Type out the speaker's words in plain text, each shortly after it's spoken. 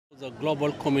The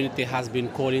global community has been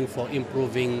calling for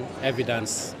improving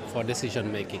evidence for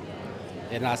decision making.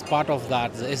 And as part of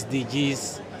that, the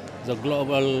SDGs, the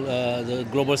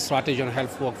global strategy on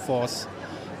health workforce,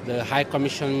 the High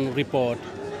Commission report,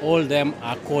 all them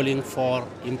are calling for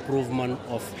improvement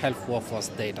of health workforce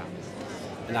data.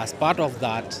 And as part of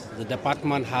that, the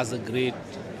department has agreed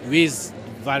with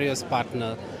various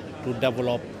partners to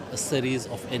develop a series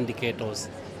of indicators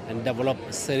and develop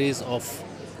a series of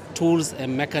tools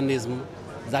and mechanisms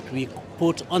that we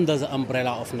put under the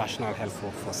umbrella of National Health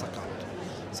Workforce Account.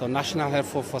 So National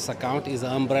Health Workforce Account is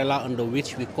an umbrella under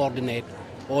which we coordinate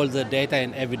all the data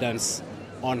and evidence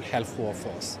on health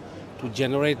workforce to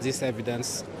generate this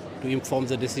evidence, to inform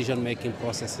the decision-making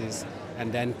processes,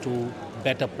 and then to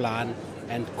better plan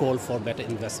and call for better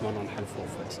investment on health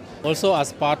workforce. Also,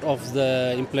 as part of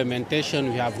the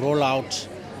implementation, we have rolled out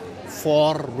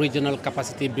 4 regional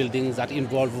capacity buildings that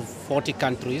involve 40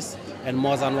 countries and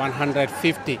more than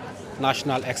 150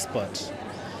 national experts.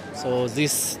 So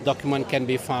this document can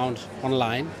be found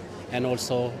online and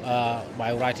also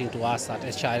by writing to us at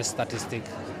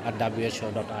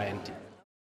HRStatistic@who.int.